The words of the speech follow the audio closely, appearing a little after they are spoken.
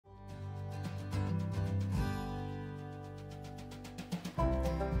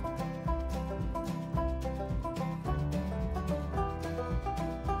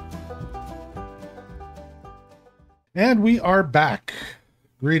And we are back.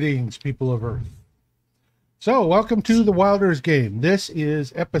 Greetings, people of Earth. So, welcome to the Wilders game. This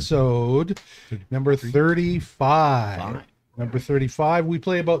is episode number 35. Number 35. We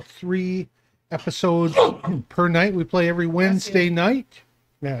play about 3 episodes per night. We play every Wednesday night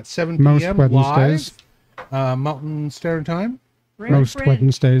at 7 p.m. live. Mountain Standard Time. Most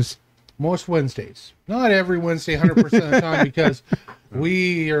Wednesdays. Most Wednesdays. Not every Wednesday, 100% of the time, because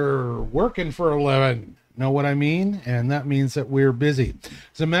we are working for a living. Know what I mean? And that means that we're busy.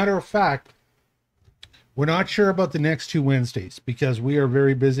 As a matter of fact, we're not sure about the next 2 Wednesdays because we are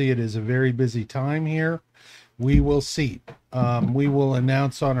very busy. It is a very busy time here. We will see. We will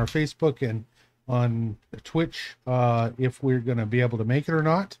announce on our Facebook and on Twitch if we're going to be able to make it or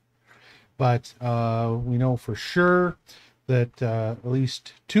not. But we know for sure that at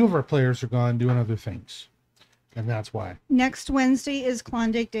least 2 of our players are gone doing other things. And that's why. Next Wednesday is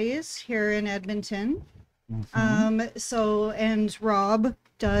Klondike Days here in Edmonton. Mm-hmm. And Rob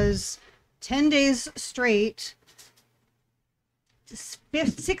does 10 days straight,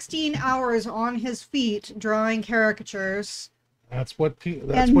 16 hours on his feet drawing caricatures. That's what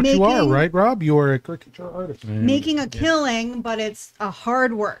you are, right, Rob? You are a caricature artist. Making a killing, but it's a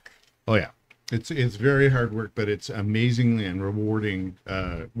hard work. Oh yeah. It's very hard work, but it's amazingly and rewarding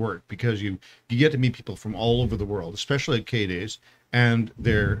work because you get to meet people from all over the world, especially at K-Days, and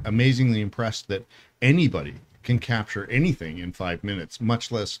they're amazingly impressed that anybody can capture anything in 5 minutes,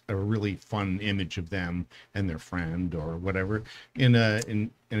 much less a really fun image of them and their friend or whatever in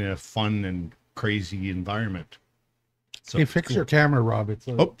a fun and crazy environment. So hey, fix your camera, Rob. It's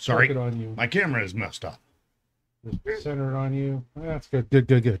sorry, on you. My camera is messed up. Just center it on you. That's good.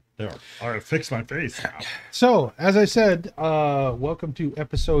 Good. There. All right, fix my face now. So, as I said, welcome to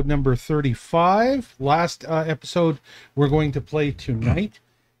episode number 35. Last episode we're going to play tonight.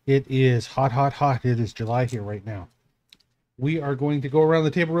 It is hot. It is July here right now. We are going to go around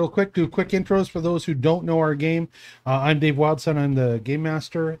the table real quick, do quick intros for those who don't know our game. I'm Dave Wildson. I'm the game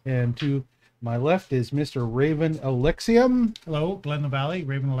master, and to my left is Mr. Raven Alexium. Hello, Glen Valley,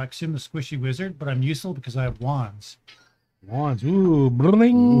 Raven Alexium, the squishy wizard, but I'm useful because I have wands. Wands, ooh,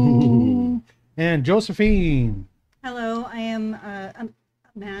 bling. Ooh. And Josephine. Hello, I am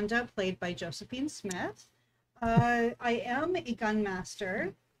Amanda, played by Josephine Smith. I am a gun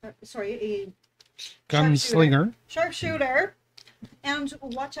master. A gunslinger. Sharpshooter. And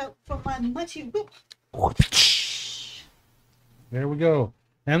watch out for my mighty whip. There we go.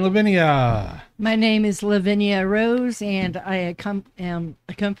 And Lavinia. My name is Lavinia Rose, and I am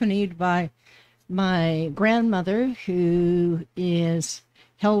accompanied by my grandmother, who is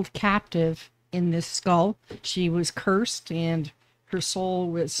held captive in this skull. She was cursed, and her soul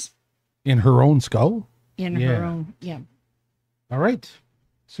was in her own skull. Her own, yeah. All right,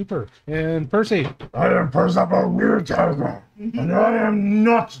 super. And Percy. I am Percy, a Weretiger, and I am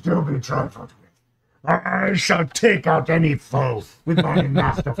not to be trifled with. I shall take out any foe with my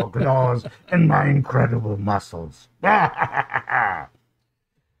masterful claws and my incredible muscles.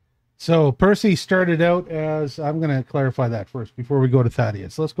 So Percy started out as, I'm going to clarify that first before we go to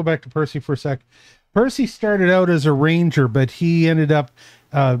Thaddeus. Let's go back to Percy for a sec. Percy started out as a ranger, but he ended up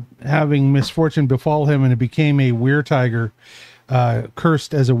having misfortune befall him, and it became a Weretiger,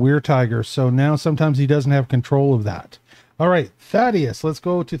 cursed as a Weretiger. So now sometimes he doesn't have control of that. All right, Thaddeus. Let's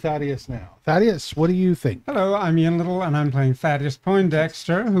go to Thaddeus now. Thaddeus, what do you think? Hello, I'm Ian Little, and I'm playing Thaddeus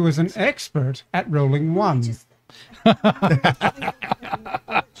Poindexter, who is an expert at rolling ones.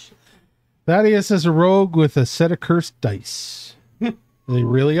 Thaddeus is a rogue with a set of cursed dice. They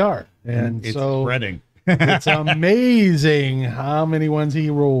really are. And it's so spreading. It's amazing how many ones he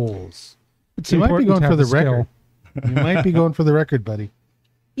rolls. It's you might be going for the skill. record. You might be going for the record, buddy.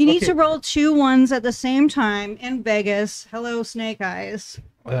 You need to roll 2 ones at the same time in Vegas. Hello, Snake Eyes.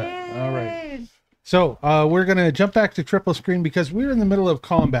 All right. So we're going to jump back to triple screen because we're in the middle of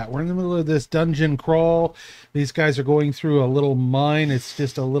combat. We're in the middle of this dungeon crawl. These guys are going through a little mine. It's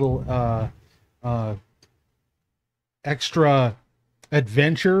just a little extra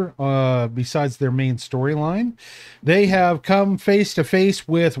adventure besides their main storyline. They have come face to face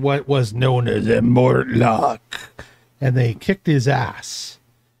with what was known as a Mortlock, and they kicked his ass.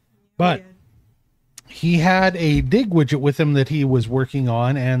 But he had a Dig-Widget with him that he was working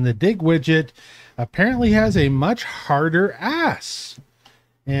on, and the Dig-Widget apparently has a much harder ass.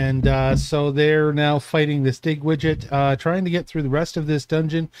 And so they're now fighting this Dig-Widget, trying to get through the rest of this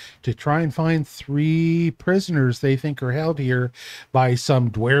dungeon to try and find 3 prisoners they think are held here by some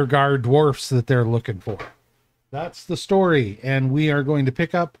Dwergar dwarfs that they're looking for. That's the story, and we are going to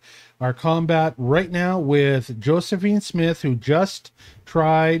pick up our combat right now with Josephine Smith, who just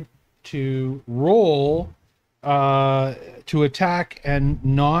tried to roll to attack and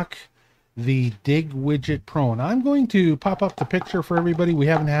knock the Dig-Widget prone. I'm going to pop up the picture for everybody. We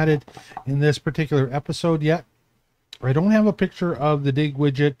haven't had it in this particular episode yet. I don't have a picture of the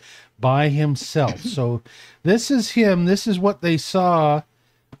Dig-Widget by himself. So this is him. This is what they saw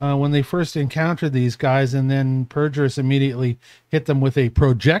when they first encountered these guys, and then Perjurus immediately hit them with a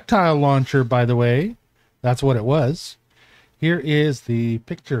projectile launcher, by the way. That's what it was. Here is the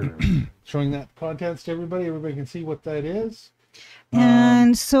picture showing that contents to everybody. Everybody can see what that is.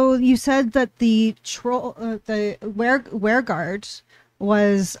 And so you said that the troll, the wereguard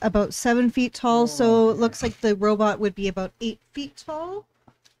was about 7 feet tall. So it looks like the robot would be about 8 feet tall.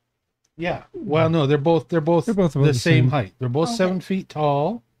 Yeah. Well, no, they're both about the same same. height. They're both Okay. 7 feet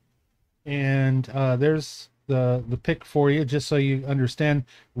tall. And there's the pic for you, just so you understand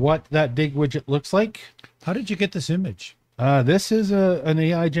what that Dig-Widget looks like. How did you get this image? This is an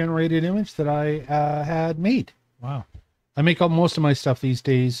AI generated image that I had made. Wow. I make most of my stuff these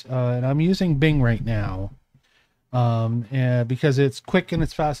days, and I'm using Bing right now and because it's quick and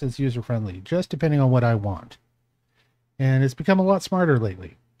it's fast and it's user friendly, just depending on what I want. And it's become a lot smarter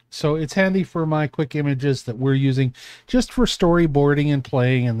lately. So it's handy for my quick images that we're using just for storyboarding and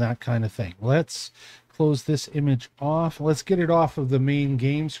playing and that kind of thing. Let's close this image off. Let's get it off of the main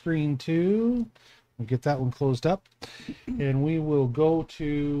game screen too. We'll get that one closed up, and we will go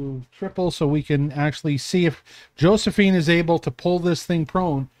to triple so we can actually see if Josephine is able to pull this thing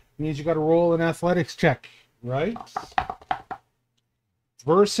prone. It means you got to roll an athletics check, right?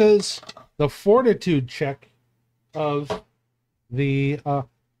 Versus the fortitude check of the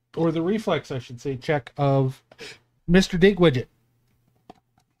or the reflex, I should say, check of Mr. Dig-Widget.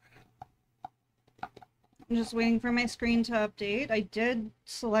 I'm just waiting for my screen to update. I did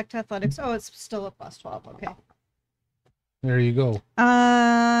select athletics. Oh, it's still a plus 12. Okay. There you go.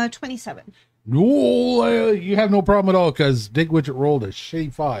 27. No, you have no problem at all, because Dig-Widget rolled a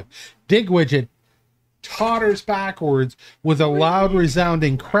shitty 5. Dig-Widget totters backwards with a loud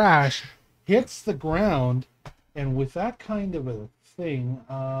resounding crash, hits the ground, and with that kind of a thing,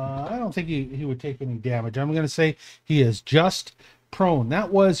 I don't think he would take any damage. I'm going to say he is just prone.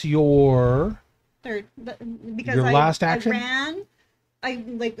 That was your... Third, because Your last action? I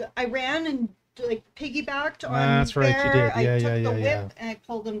ran and like piggybacked on That's right, you Bear. did. I Yeah, took yeah, the yeah, whip yeah. and I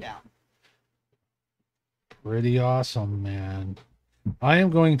pulled him down. Pretty awesome, man. I am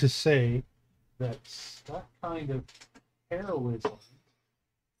going to say that kind of heroism.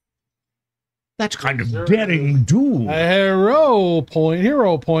 That's kind of Sure. daring do. A hero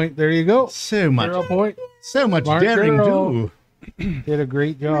point. There you go. So much, Hero point. so much Smart daring girl. do. Did a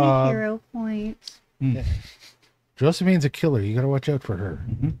great My job. hero point. Josephine's a killer. You got to watch out for her.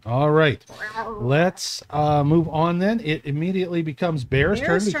 All right. Let's move on then. It immediately becomes Bear's turn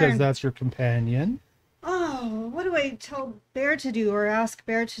Bear's because turn. that's your companion. Oh, what do I tell Bear to do or ask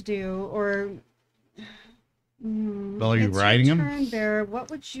Bear to do or? Well, are you It's your riding him? turn, Bear. What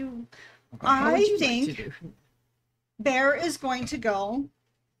would you? How would I you like to think do? Bear is going to go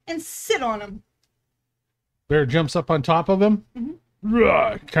and sit on him. Bear jumps up on top of him.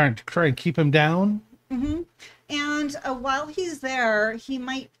 Trying to try and keep him down. And while he's there, he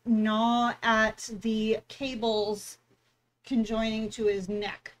might gnaw at the cables conjoining to his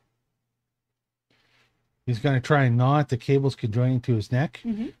neck. He's going to try and gnaw at the cables conjoining to his neck.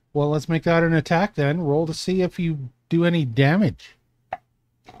 Well, let's make that an attack then. Roll to see if you do any damage.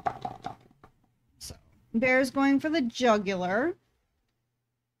 So Bear's going for the jugular.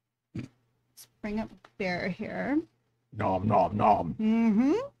 Let's bring up Bear here. Nom, nom,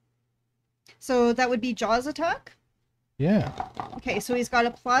 nom. So that would be Jaws attack. Yeah. Okay, so he's got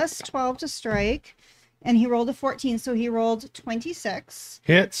a plus 12 to strike, and he rolled a 14, so he rolled 26.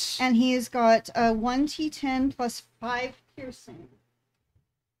 Hits. And he's got a 1d10 plus 5 piercing.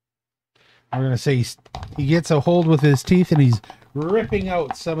 I'm going to say he gets a hold with his teeth and he's ripping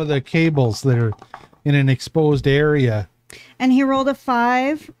out some of the cables that are in an exposed area. And he rolled a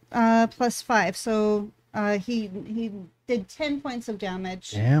 5 plus 5, so he did 10 points of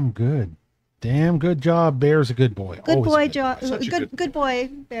damage. Damn good. Damn good job. Bear's a good boy. Good Always boy, good. Such a good boy,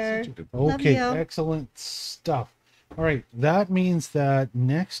 Bear. Love Okay, you. excellent stuff. All right, that means that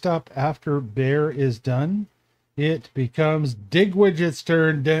next up after Bear is done, it becomes Dig-Widget's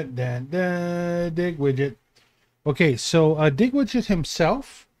turn. Dun, dun, dun, Dig-Widget. Okay, so Dig-Widget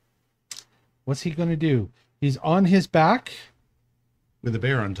himself, what's he going to do? He's on his back With a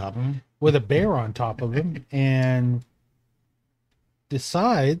bear on top of him. with a bear on top of him and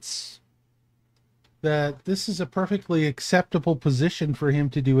decides that this is a perfectly acceptable position for him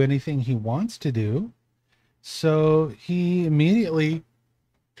to do anything he wants to do. So he immediately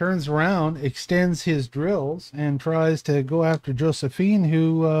turns around, extends his drills, and tries to go after Josephine,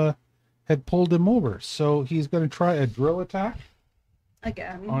 who had pulled him over. So he's going to try a drill attack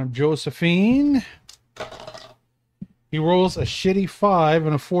Again. on Josephine. He rolls a shitty 5,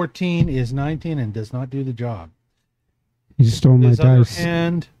 and a 14 is 19 and does not do the job. He stole my His other dice.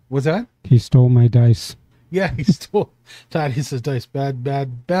 hand, what's that? He stole my dice. Yeah, he stole Thaddeus's dice. Bad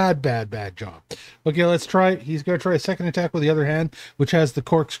job. Okay, let's try. He's going to try a second attack with the other hand, which has the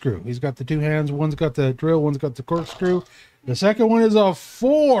corkscrew. He's got the two hands. One's got the drill. One's got the corkscrew. The second one is a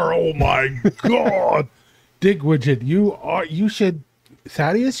 4. Oh my God! Dig-Widget, you should,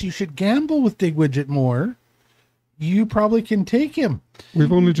 Thaddeus. You should gamble with Dig-Widget more. You probably can take him.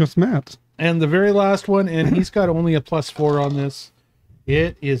 We've only just met. And the very last one, and he's got only a +4 on this.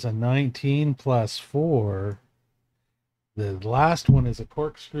 It is a 19 plus 4. The last one is a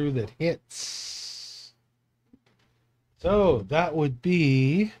corkscrew that hits. So that would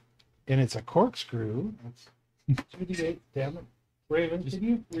be, and it's a corkscrew. That's 2d8. Damn it, Raven, can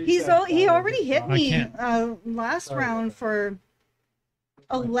you? read that? He already hit I me can't. last Sorry. round for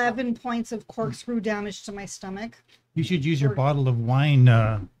 11 points of corkscrew damage to my stomach. You should use your bottle of wine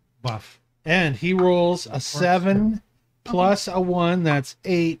buff. And he rolls a 7 plus a 1. That's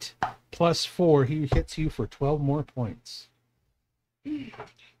 8 plus 4. He hits you for 12 more points.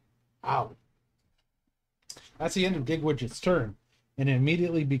 Ow. That's the end of Dig-Widget's turn. And it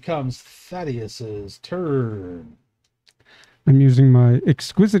immediately becomes Thaddeus's turn. I'm using my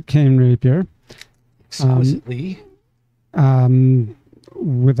exquisite cane rapier Exquisitely.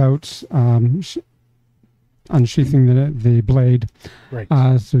 without unsheathing the blade. Right.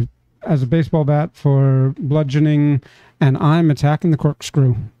 So as a baseball bat for bludgeoning, and I'm attacking the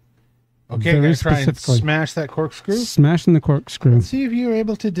corkscrew. Okay, I'm very going to try and specifically. smash that corkscrew. Smashing the corkscrew. Let's see if you're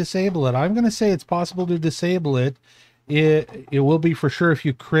able to disable it. I'm going to say it's possible to disable it. It will be for sure if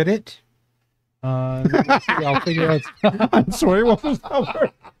you crit it. Let's see, I'll figure out. I'm sorry, what was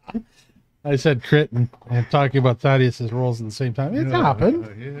that word? I said crit and talking about Thaddeus's rolls at the same time. It's happened.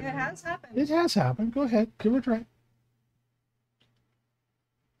 It has happened. It has happened. Go ahead. Give it a try.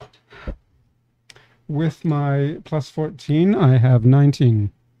 With my +14, I have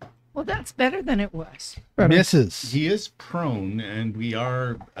 19. Well, that's better than it was. Better. Misses. He is prone, and we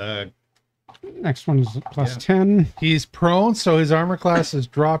are. Next one is +10. He's prone, so his armor class is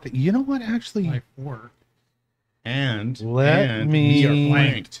dropped. You know what? Actually, By 4. And Let me- we are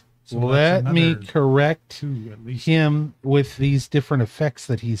flanked. So that's let me another correct 2 at least. him with these different effects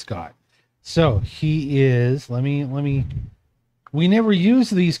that he's got. So he is. Let me. We never use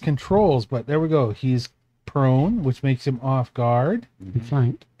these controls, but there we go. He's prone, which makes him off guard.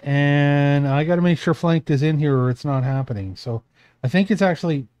 Flanked. And I got to make sure flanked is in here or it's not happening. So I think it's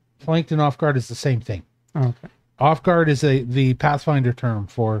actually flanked and off guard is the same thing. Okay. Off guard is the Pathfinder term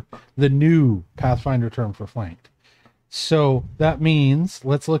for the new Pathfinder term for flanked. So that means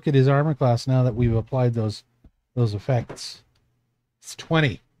let's look at his armor class now that we've applied those effects. It's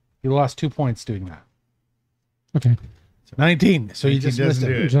 20. He lost 2 points doing that. Okay. 19. So you 19 just missed doesn't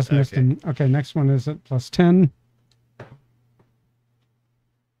do it. it. Just missed Okay. him. Okay, next one is at +10.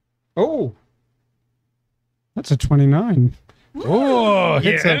 Oh! That's a 29. Oh,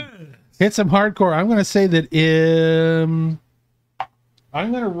 hit some hardcore. I'm going to say that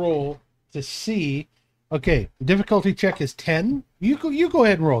I'm going to roll to see. Okay, the difficulty check is 10. You go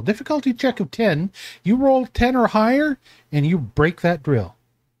ahead and roll. Difficulty check of 10. You roll 10 or higher, and you break that drill.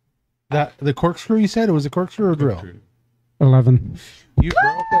 That the corkscrew. You said it was a corkscrew or drill. 11. You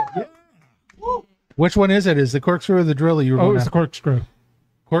broke it. Which one is it? Is the corkscrew or the drill that you were Oh, going it's the after? corkscrew.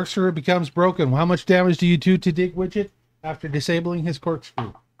 Corkscrew becomes broken. How much damage do you do to Dig-Widget after disabling his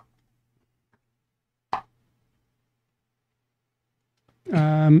corkscrew?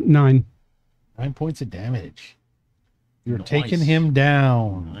 9. 9 points of damage. You're Nice. taking him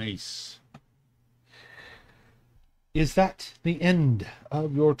down. Nice. Is that the end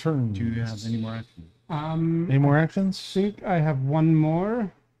of your turn? Do you have any more action? Any more actions? Think I have one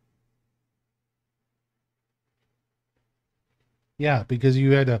more. Yeah, because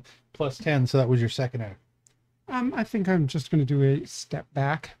you had a +10, so that was your second act. I think I'm just going to do a step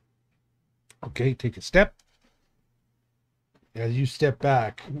back. Okay, take a step. As you step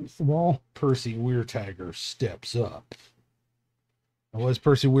back, Against the wall. Percy Weretiger steps up. And what's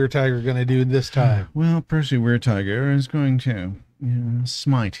Percy Weretiger going to do this time? Well, Percy Weretiger is going to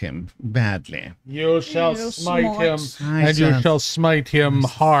smite him badly. You shall You smite him, smite. and you shall smite him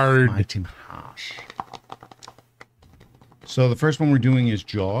hard. Smite him harsh. So the first one we're doing is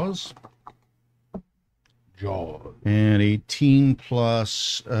Jaws. Jaws. And 18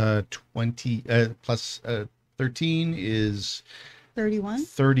 plus 20 plus 13 is 31.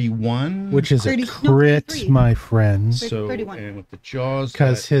 31. which is 30 a no, crit, 33. my friend, so 31. and with the jaws,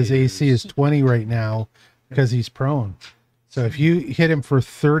 because that his AC is 20 right now because he's prone. So if you hit him for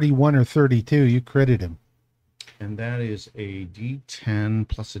 31 or 32, you critted him. and that is a D10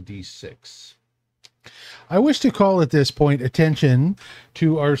 plus a D6. I wish to call at this point attention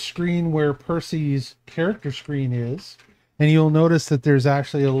to our screen where Percy's character screen is. And you'll notice that there's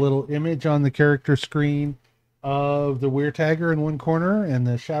actually a little image on the character screen of the Weretiger in one corner and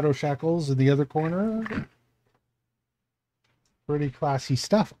the Shadow Shackles in the other corner. Pretty classy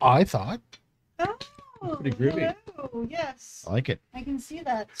stuff, I thought. Oh, Pretty groovy. hello. Yes, I like it. I can see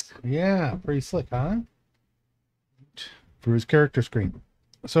that. Yeah, pretty slick, huh? For his character screen.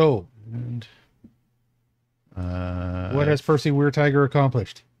 So, And what has Percy Weretiger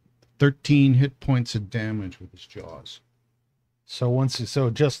accomplished? 13 hit points of damage with his jaws. So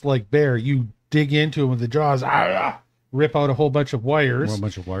just like Bear, you dig into him with the jaws, rip out a whole bunch of wires, Or a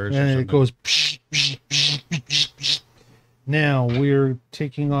bunch of wires. or and it something. goes. Psh, psh, psh, psh, psh. Now we're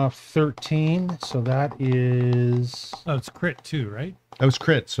taking off 13, so that is, Oh, it's crit too, right? That was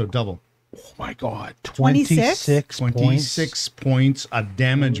crit, so double. oh my god, 26? 26 points. 26 points of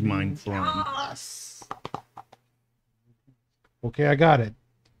damage, mine from. Yes. Okay, I got it.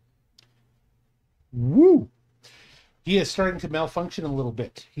 Woo! He is starting to malfunction a little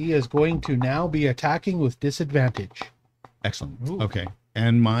bit. He is going to now be attacking with disadvantage. Excellent. Okay.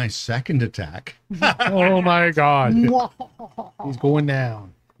 And my second attack. Oh my god. He's going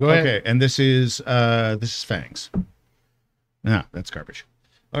down. Go ahead. Okay, and this is fangs. Nah, that's garbage.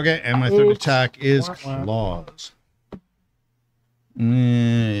 Okay, and my third Oops. attack is Wah, wah. claws.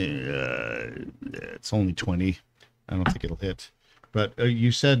 It's only 20. I don't think it'll hit. But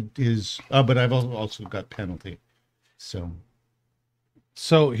you said his. Oh, but I've also got penalty. So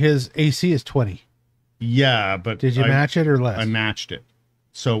his AC is 20. Yeah, but Did you match it or less? I matched it.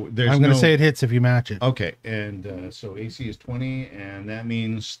 So there's. I'm going to no- say it hits if you match it. Okay, and so AC is 20, and that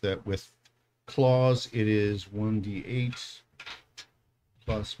means that with claws it is 1d8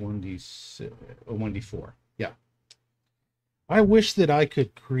 plus 1d6 or 1d4. Yeah. I wish that I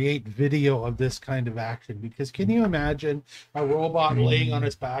could create video of this kind of action, because can you imagine a robot laying on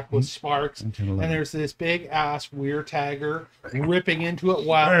its back with sparks, and there's this big ass Weretiger ripping into it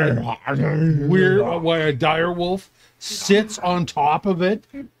while a dire wolf sits on top of it?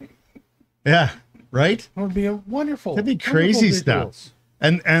 Yeah, right? It would be a wonderful. That'd be crazy wonderful stuff.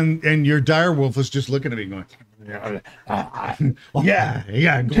 And your dire wolf is just looking at me going, yeah,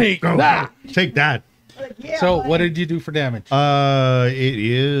 Take that. Take that. So what did you do for damage? It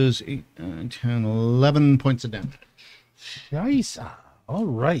is 8, 9, 10, 11 points of damage. Scheisse. All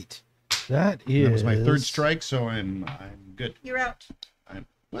right. That is. That was my third strike, so I'm good. You're out.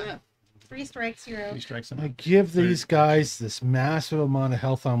 Well, 3 strikes. You're out. 3 strikes. I give these guys this massive amount of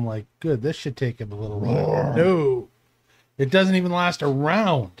health. I'm like, good, this should take him a little while. No, it doesn't even last a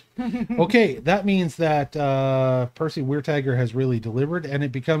round. Okay, that means that Percy Weretiger has really delivered, and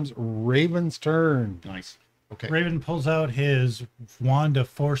it becomes Raven's turn. Nice. Okay. Raven pulls out his Wand of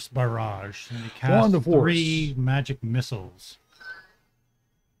Force Barrage and he Wand casts of Force. 3 magic missiles.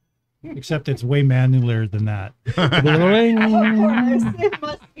 Except it's way manualer than that. It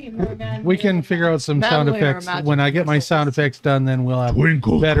must be more man. We can figure out some sound Madeline or effects. magic When I get my sound effects done, then we'll have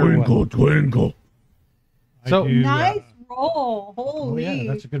Twinkle, better twinkle, ones. twinkle. So- I do, Nice roll. oh Holy.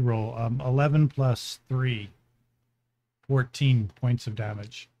 yeah, that's a good roll. 11 plus 3. 14 points of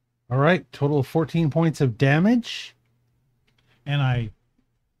damage. All right, total of 14 points of damage. And I'm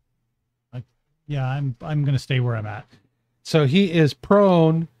gonna stay where I'm at. So he is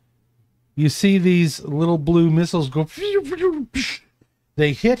prone. You see these little blue missiles go.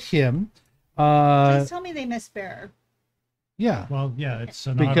 They hit him. Please tell me they miss Bear. Yeah, Well, yeah, it's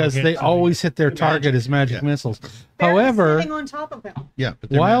an because auto-hit, they so always hit their target as magic Yeah. missiles. Bear is However, sitting on top of him. Yeah, but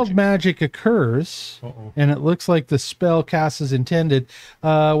they're wild magic occurs, Uh-oh. and it looks like the spell cast as intended.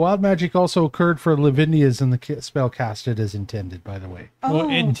 Wild magic also occurred for Lavinia's, and the spell casted as intended, by the way. Oh,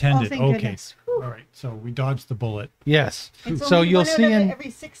 intended. thank Okay. goodness. Whew. All right, so we dodged the bullet. Yes. It's So only you'll one out see of in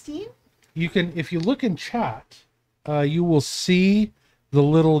every 16. you can, if you look in chat, you will see the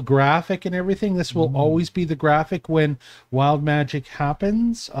little graphic and everything. This will always be the graphic when wild magic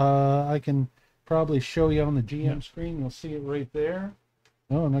happens. I can probably show you on the GM screen. You'll see it right there.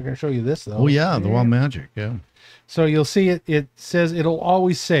 No, I'm not going to show you this though. Oh yeah, the wild magic. Yeah. So you'll see it. It says, it'll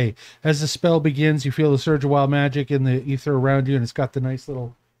always say, as the spell begins, you feel the surge of wild magic in the ether around you, and it's got the nice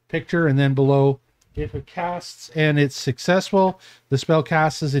little picture. And then below, if it casts and it's successful, the spell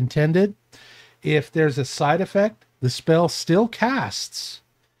casts as intended. If there's a side effect, the spell still casts,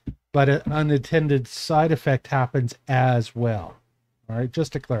 but an unintended side effect happens as well. All right,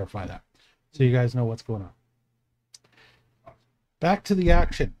 just to clarify that, so you guys know what's going on. Back to the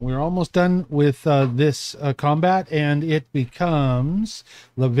action. We're almost done with this combat, and it becomes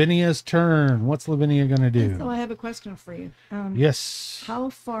Lavinia's turn. What's Lavinia going to do? So I have a question for you. Yes. How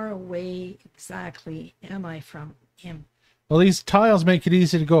far away exactly am I from him? Well, these tiles make it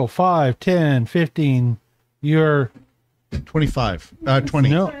easy to go. 5, 10, 15. You're 25. 20.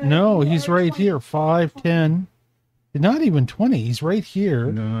 no, he's right here. 5, 10. Not even 20. He's right here.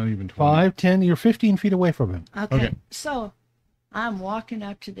 No, not even 20. 5, 10. You're 15 feet away from him. Okay. So I'm walking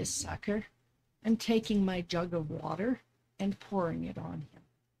up to this sucker and taking my jug of water and pouring it on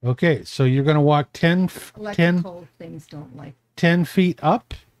him. Okay, so you're going to walk 10 Electrical things don't like. 10 feet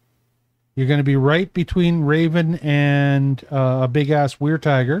up. You're going to be right between Raven and a big-ass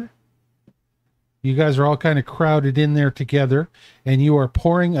Weretiger. You guys are all kind of crowded in there together, and you are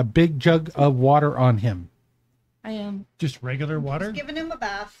pouring a big jug of water on him. I am Just regular water? Giving him a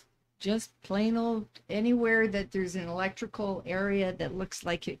bath. just plain old anywhere that there's an electrical area that looks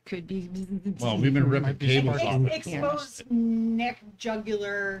like it could be. Well, we've been ripping cables off. Exposed neck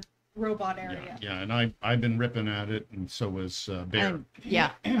jugular robot area. Yeah, and I've been ripping at it, and so was Bear.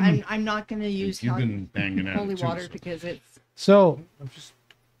 I'm not going to use You've been banging at holy it too, water so. because it's. So, I'm just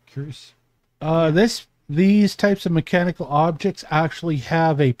curious. these types of mechanical objects actually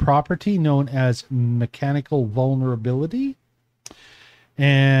have a property known as mechanical vulnerability.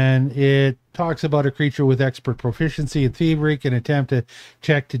 And it talks about a creature with expert proficiency in thievery can attempt to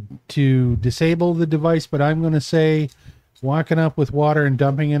check to disable the device. But I'm going to say walking up with water and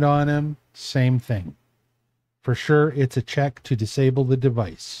dumping it on him, same thing. For sure, it's a check to disable the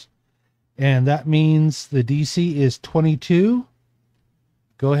device. And that means the DC is 22.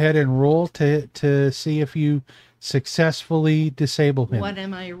 Go ahead and roll to see if you successfully disable him. What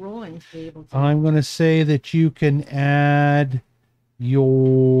am I rolling to be able to? I'm going to say that you can add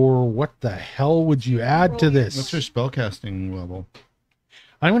your... What the hell would you add to this? What's your spellcasting level?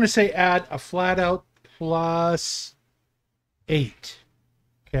 I'm going to say add a flat out plus 8.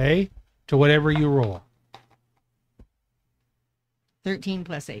 Okay? To whatever you roll. 13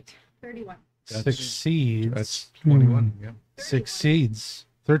 plus 8. 31. Succeeds. That's 21. Yeah. Succeeds.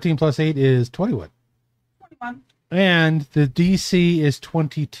 13 plus 8 is 21. 21. And the DC is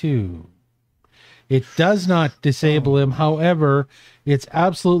 22. It does not disable him. However, it's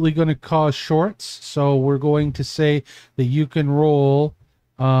absolutely going to cause shorts. So we're going to say that you can roll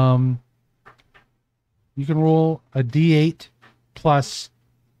a D8 plus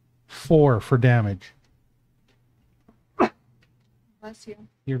 4 for damage. Bless you.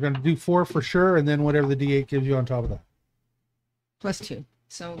 You're going to do 4 for sure, and then whatever the D8 gives you on top of that. Plus 2.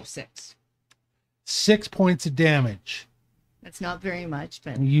 So 6. 6 points of damage. That's not very much,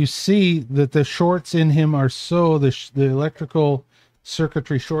 but You see that the shorts in him are so the electrical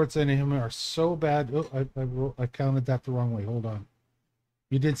circuitry shorts in him are so bad. Oh, I counted that the wrong way. Hold on.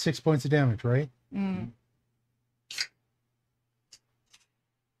 You did 6 points of damage, right?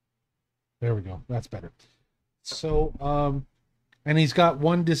 There we go. That's better. So, and he's got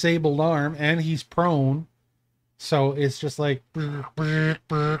one disabled arm, and he's prone. So it's just like.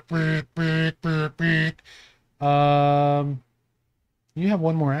 You have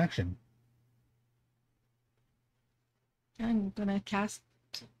one more action. I'm going to cast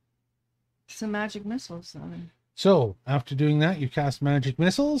some magic missiles on him. So after doing that, you cast magic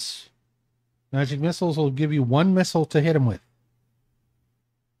missiles. Magic missiles will give you 1 missile to hit him with.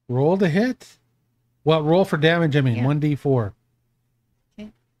 Roll to hit. Well, roll for damage, I mean, Yeah. 1d4.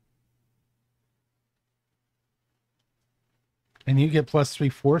 Okay. And you get plus 3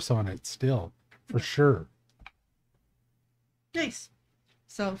 force on it still, for sure. Nice.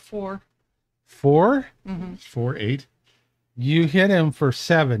 So 4. 4? 4, 8. You hit him for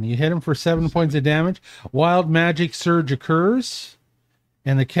 7. You hit him for 7 points of damage. Wild magic surge occurs,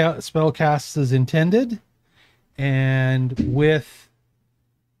 and the spell casts as intended. And with...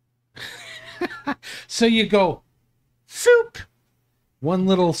 so you go, soup! One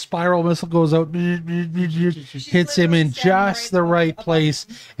little spiral missile goes out, hits him in just the right place,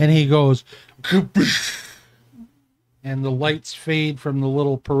 and he goes... And the lights fade from the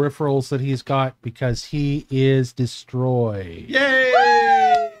little peripherals that he's got because he is destroyed.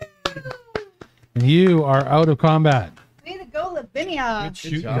 Yay! And you are out of combat. Way to go, Lavinia.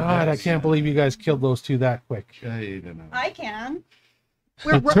 Shoot, God, I can't believe you guys killed those two that quick. I don't know. I can.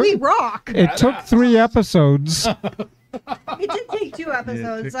 We rock. It took 3 episodes. It did take 2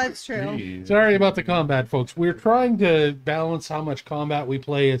 episodes. That's true. Jeez. Sorry about the combat, folks. We're trying to balance how much combat we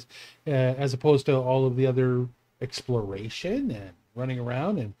play as opposed to all of the other exploration and running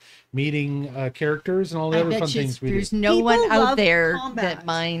around and meeting characters and all the I other bet fun you things we do. there's no People one out love there combat. that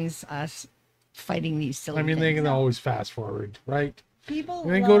minds us fighting these silly I mean, they things. can always fast forward, right? People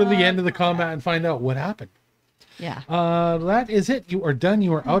And then go to the love end of the combat and find out what happened. Yeah. That is it. You are done.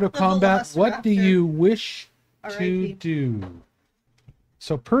 You are out of The combat. What do Velociraptor. you wish to R.I.P. do?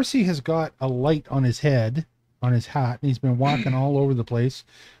 So Percy has got a light on his head, on his hat, and he's been walking all over the place.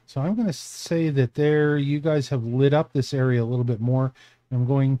 So I'm going to say that there, you guys have lit up this area a little bit more. I'm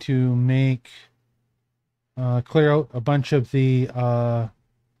going to make, clear out a bunch of the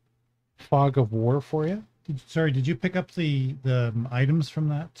fog of war for you. Did you pick up the items from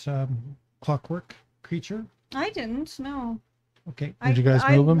that clockwork creature? I didn't. No. Okay. Did you guys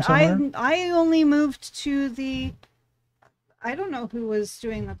move them somewhere? I only moved to the. I don't know who was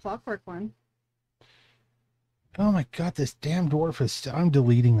doing the clockwork one. Oh my god, this damn dwarf is I'm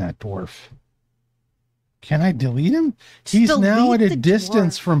deleting that dwarf. Can I delete him? He's now at Delete a the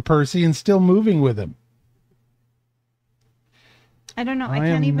distance dwarf. from Percy and still moving with him. I don't know. I I can't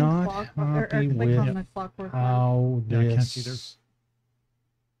am even not clock or happy click on with the clockwork one. How Yeah, I can't either. this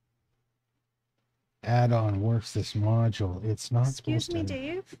add-on works, this module. It's not Excuse supposed me, to.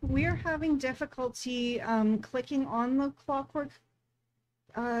 Dave. We're having difficulty clicking on the clockwork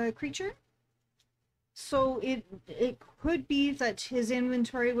creature. So it could be that his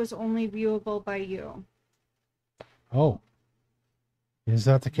inventory was only viewable by you. Oh. Is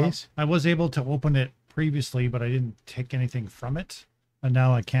that the case? I was able to open it previously, but I didn't take anything from it. And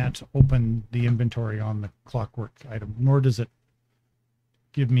now I can't open the inventory on the clockwork item, nor does it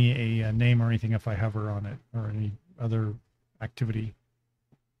give me a name or anything if I hover on it or any other activity.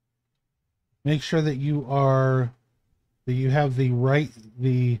 Make sure that you have the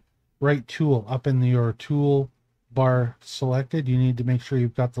right tool up in your tool bar selected. You need to make sure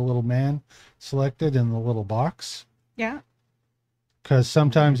you've got the little man selected in the little box. Yeah. Because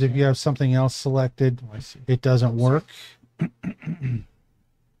sometimes if you have something else selected, Oh, I see. it doesn't work.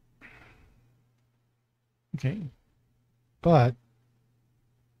 Okay. But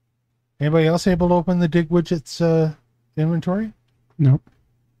anybody else able to open the Dig-Widget's inventory? Nope.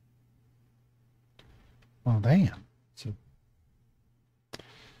 Well, damn. So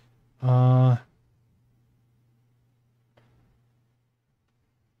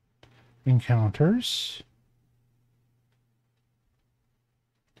Encounters.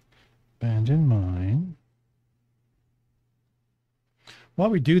 Abandoned mine. while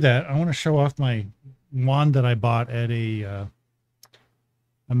we do that, I want to show off my wand that I bought at a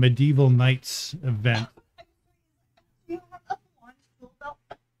medieval knights event. Well,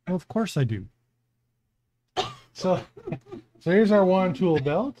 of course I do. So here's our wand tool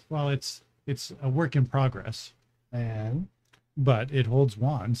belt. Well, it's a work in progress, And but it holds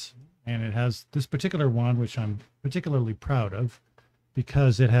wands, and it has this particular wand, which I'm particularly proud of,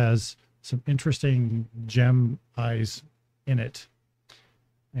 because it has some interesting gem eyes in it,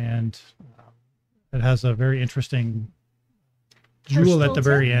 and it has a very interesting jewel at the Crystal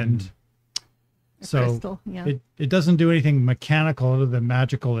very tip? end. So Crystal, yeah. it doesn't do anything mechanical other than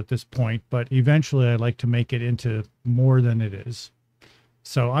magical at this point, but eventually I'd like to make it into more than it is.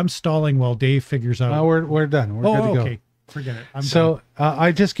 So I'm stalling while Dave figures out. we're done. We're good to go. Okay. Forget it. I'm done. So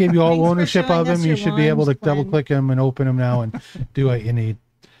I just gave you all Thanks for ownership showing of them. us You your should be able to wands, double Glenn. click them and open them now and do what you need.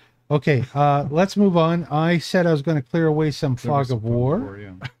 Okay, let's move on. I said I was going to clear away some fog of war.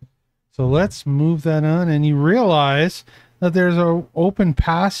 Yeah. So let's move that on. And you realize that there's an open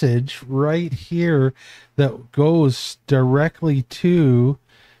passage right here that goes directly to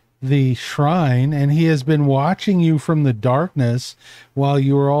the shrine. And he has been watching you from the darkness while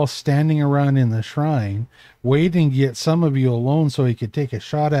you were all standing around in the shrine, waiting to get some of you alone so he could take a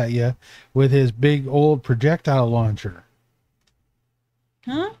shot at you with his big old projectile launcher.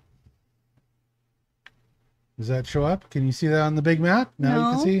 Huh? Does that show up? Can you see that on the big map? Now you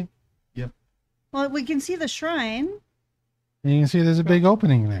No. can see. Well, we can see the shrine. And you can see there's a big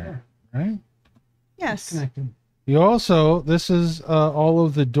opening there, right? Yes. You also, this is all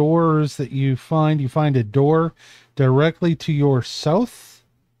of the doors that you find. You find a door directly to your south.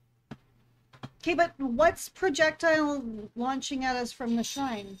 Okay, but what's projectile launching at us from the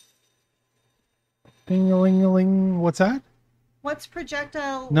shrine? Ding-a-ling-a-ling. What's that? What's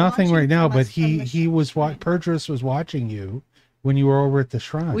projectile? Nothing launching right now, from but us from the he was shrine? Perjus was watching you when you were over at the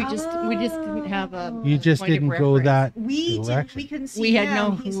shrine. We just didn't have a You just point of didn't go reference. that We didn't. direction. We couldn't see. We had him.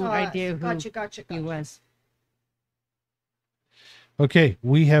 no He saw us. idea who Gotcha. he was. Okay,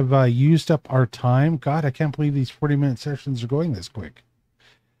 we have used up our time. God, I can't believe these 40-minute sessions are going this quick.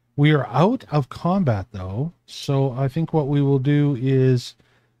 We are out of combat, though, so I think what we will do is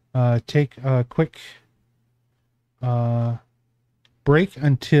take a quick break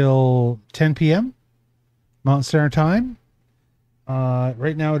until 10 p.m. Mountain Standard Time.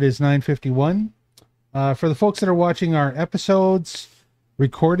 Right now it is 9:51. For the folks that are watching our episodes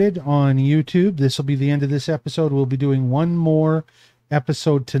recorded on YouTube, this will be the end of this episode. We'll be doing one more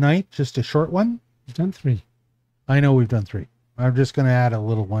episode tonight, just a short one. We've done 3. I know we've done 3. I'm just going to add a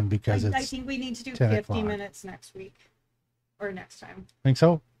little one because I it's think we need to do 10 50 o'clock. minutes next week or next time. Think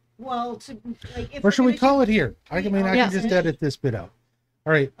so? Well, to like, if Or should we call it here? I mean, I Yeah. can just edit this bit out.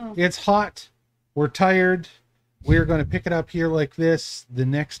 All right. Oh. It's hot. We're tired. We're going to pick it up here like this the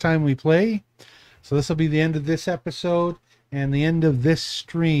next time we play. So this will be the end of this episode and the end of this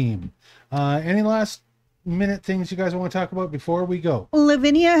stream. Any last minute things you guys want to talk about before we go?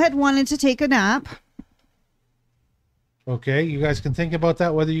 Lavinia had wanted to take a nap. Okay. You guys can think about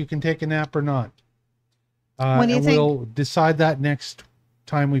that, whether you can take a nap or not. What do you and think? We'll decide that next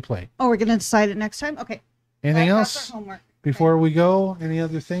time we play. Oh, we're going to decide it next time? Okay. Anything That's else our homework. before we go? Any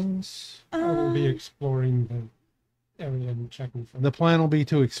other things? I will be exploring the area and checking for The plan will be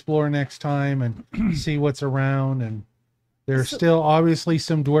to explore next time and see what's around. And there's still obviously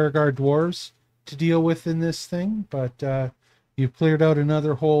some Dwergar dwarves to deal with in this thing, but you've cleared out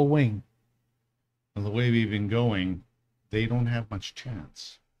another whole wing. And the way we've been going, they don't have much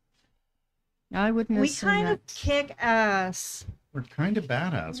chance. I wouldn't We assume kind that. of kick ass. We're kind of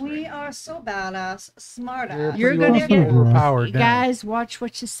badass. We right? are so badass, smart You're ass. You're pretty gonna get- overpowered You now. guys, watch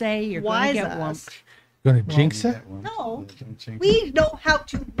what you say. You're going Wise to get us. wumped. Gonna jinx it? No. Don't jinx it. We know how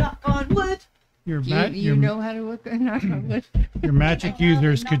to knock on wood. Your, You know how to look knock on wood. your magic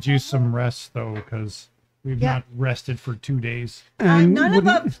users could use some rest, though, because we've Yeah. not rested for 2 days. And None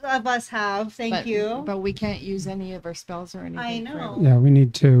wouldn't- of us have. Thank you. But we can't use any of our spells or anything. I for know. it. Yeah, we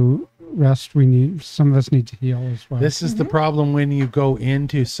need to rest. We need some of us need to heal as well. This is the problem when you go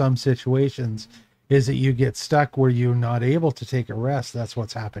into some situations, is that you get stuck where you're not able to take a rest. That's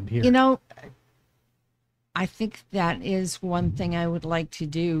what's happened here. You know, I think that is one thing I would like to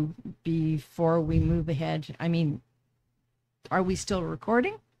do before we move ahead. I mean, are we still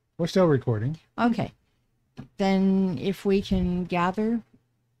recording? We're still recording. Okay. Then if we can gather,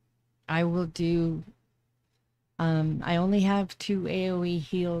 I will do. I only have 2 AoE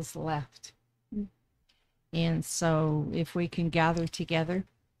heals left. And so if we can gather together.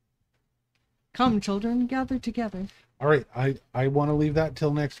 Come, children, gather together. All right. I want to leave that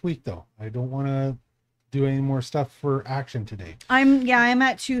till next week, though. I don't want to do any more stuff for action today. I'm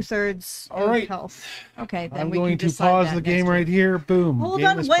at 2/3 All of right. health. Okay, then I'm we going can to decide pause that the next game week. right here. Boom. Hold Game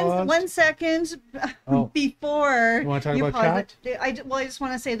on is one paused. second Oh. before You wanna talk you about pause chat? it. I just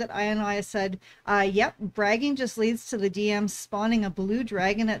want to say that I said, yep, bragging just leads to the DM spawning a blue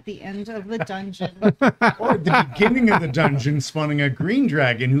dragon at the end of the dungeon. Or at the beginning of the dungeon, spawning a green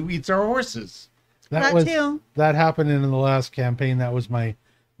dragon who eats our horses. That too. That happened in the last campaign. That was my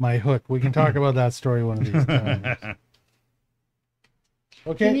hook. We can talk about that story one of these times.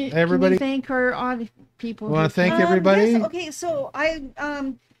 Okay, Can you everybody. thank our people. Want to who- thank everybody? Yes, okay, so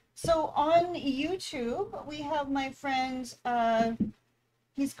so on YouTube we have my friend.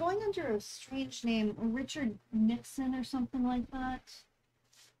 He's going under a strange name, Richard Nixon or something like that.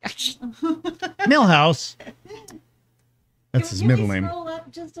 Millhouse. That's his Can middle we name. Scroll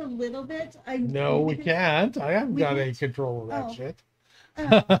up just a little bit. No, we can't. I haven't We got any can't? control of that Oh. shit.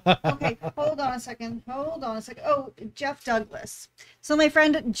 Okay, hold on a second. Oh, Jeff Douglas. So my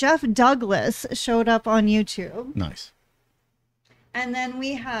friend Jeff Douglas showed up on YouTube. Nice. And then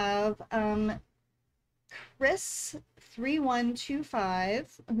we have Chris3125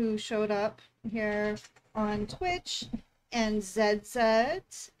 who showed up here on Twitch, and ZZ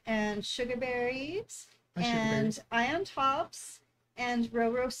and Sugarberries and Ion Tops and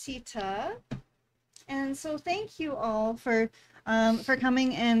Rorosita. And so thank you all for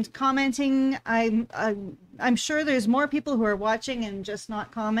coming and commenting. I'm sure there's more people who are watching and just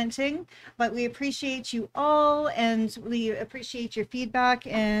not commenting, but we appreciate you all and we appreciate your feedback.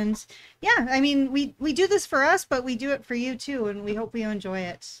 And yeah, I mean, we do this for us, but we do it for you too, and we hope you enjoy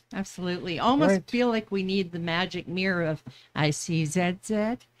it. Absolutely. Almost Right. feel like we need the magic mirror of I see ZZ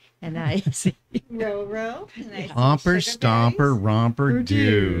and I see. Roro. And I see Romper, Sugarberries. stomper, romper,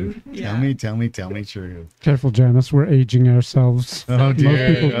 do. dude. Yeah. Tell me true. Careful, Janice. We're aging ourselves. Oh Most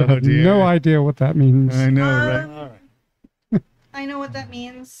dear. people Oh have dear. no idea what that means. I know, right? Um, All right. I know what that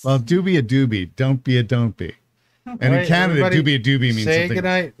means. Well, do be a doobie. Don't be a don't be. And All in right, Canada, everybody, do be a doobie means Say something.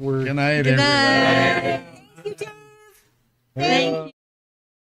 goodnight. We're Good night, Good everybody. night. Thank you.